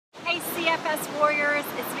CFS Warriors.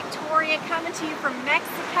 It's Victoria coming to you from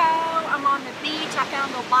Mexico. I'm on the beach. I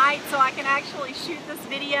found the light so I can actually shoot this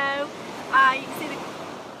video. You can see the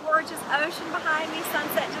gorgeous ocean behind me.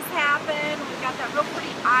 Sunset just happened. We've got that real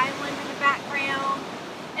pretty island in the background.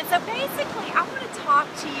 And so basically I want to talk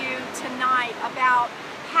to you tonight about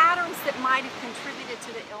patterns that might have contributed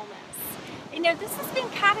to the illness. You know, this has been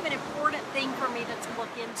kind of an important thing for me to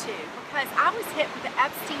look into because I was hit with the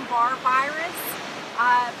Epstein Barr Virus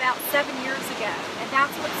about 7 years ago, and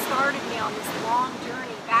that's what started me on this long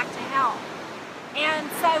journey back to health. And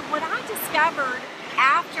so what I discovered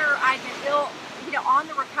after I'd been ill, you know, on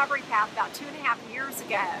the recovery path about 2.5 years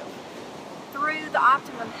ago through the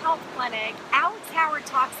Optimum Health Clinic, Alex Howard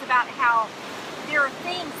talks about how there are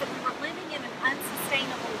things that we were living in an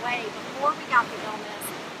unsustainable way before we got the illness,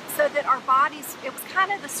 so that our bodies, it was kind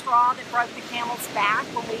of the straw that broke the camel's back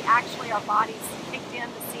when we actually, our bodies kicked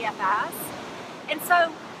into CFS. And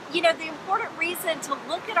so, you know, the important reason to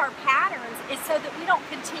look at our patterns is so that we don't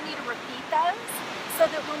continue to repeat those,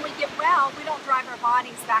 so that when we get well, we don't drive our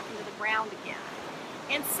bodies back into the ground again.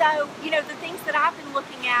 And so, you know, the things that I've been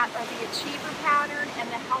looking at are the achiever pattern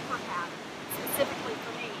and the helper pattern, specifically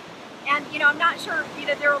for me. And, you know, I'm not sure,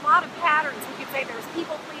 you know, there are a lot of patterns. We could say there's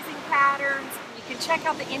people-pleasing patterns. You can check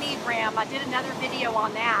out the Enneagram. I did another video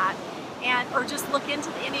on that. Or just look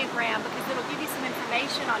into the Enneagram because it'll give you some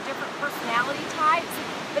information on different personality types.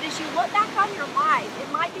 But as you look back on your life,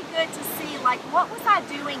 it might be good to see, like, what was I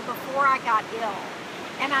doing before I got ill?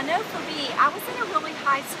 And I know for me, I was in a really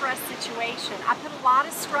high stress situation. I put a lot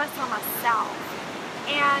of stress on myself.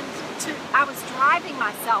 And I was driving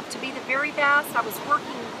myself to be the very best. I was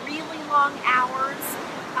working really long hours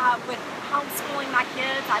with homeschooling my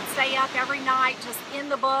kids. I'd stay up every night just in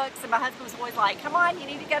the books, and my husband was always like, come on, you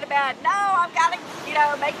need to go to bed. No, I've got to, you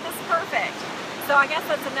know, make this perfect. So I guess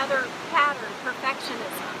that's another pattern,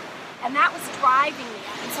 perfectionism. And that was driving me.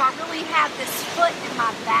 And so I really had this foot in my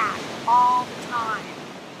back all the time.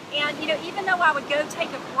 And, you know, even though I would go take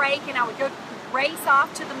a break and I would go race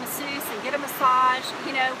off to the masseuse and get a massage,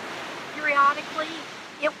 you know, periodically,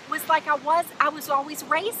 it was like I was always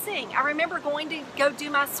racing. I remember going to go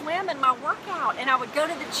do my swim and my workout, and I would go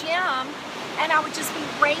to the gym and I would just be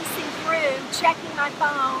racing through, checking my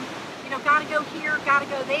phone, you know, gotta go here, gotta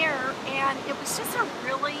go there, and it was just a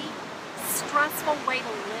really stressful way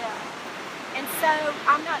to live. And so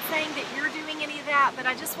I'm not saying that you're doing any of that, but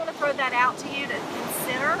I just want to throw that out to you to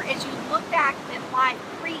consider as you look back in life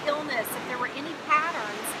pre-illness, if there were any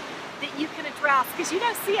patterns that you can address, because you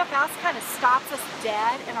know CFS kind of stops us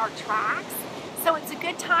dead in our tracks. So it's a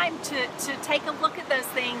good time to take a look at those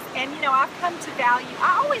things. And you know, I've come to value,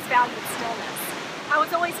 I always valued stillness. I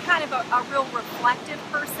was always kind of a real reflective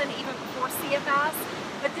person even before CFS,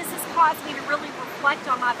 but this has caused me to really reflect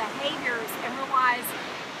on my behaviors and realize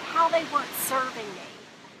how they weren't serving me.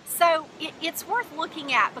 So it's worth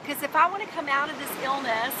looking at, because if I want to come out of this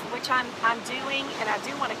illness, which I'm doing and I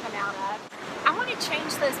do want to come out of, I want to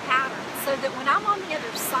change those patterns so that when I'm on the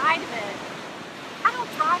other side of it, I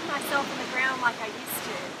don't drive myself in the ground like I used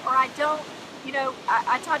to, or I don't, you know,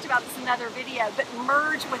 I talked about this in another video, but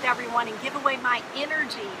merge with everyone and give away my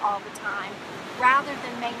energy all the time rather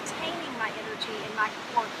than maintaining my energy in my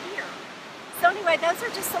core here. So anyway, those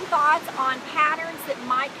are just some thoughts on patterns that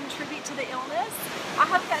might contribute to the illness. I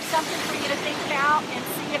hope that's something for you to think about and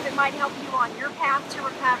see if it might help you on your path to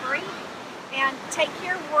recovery. And take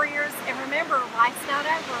care, warriors, and remember, life's not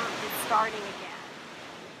over, it's starting again.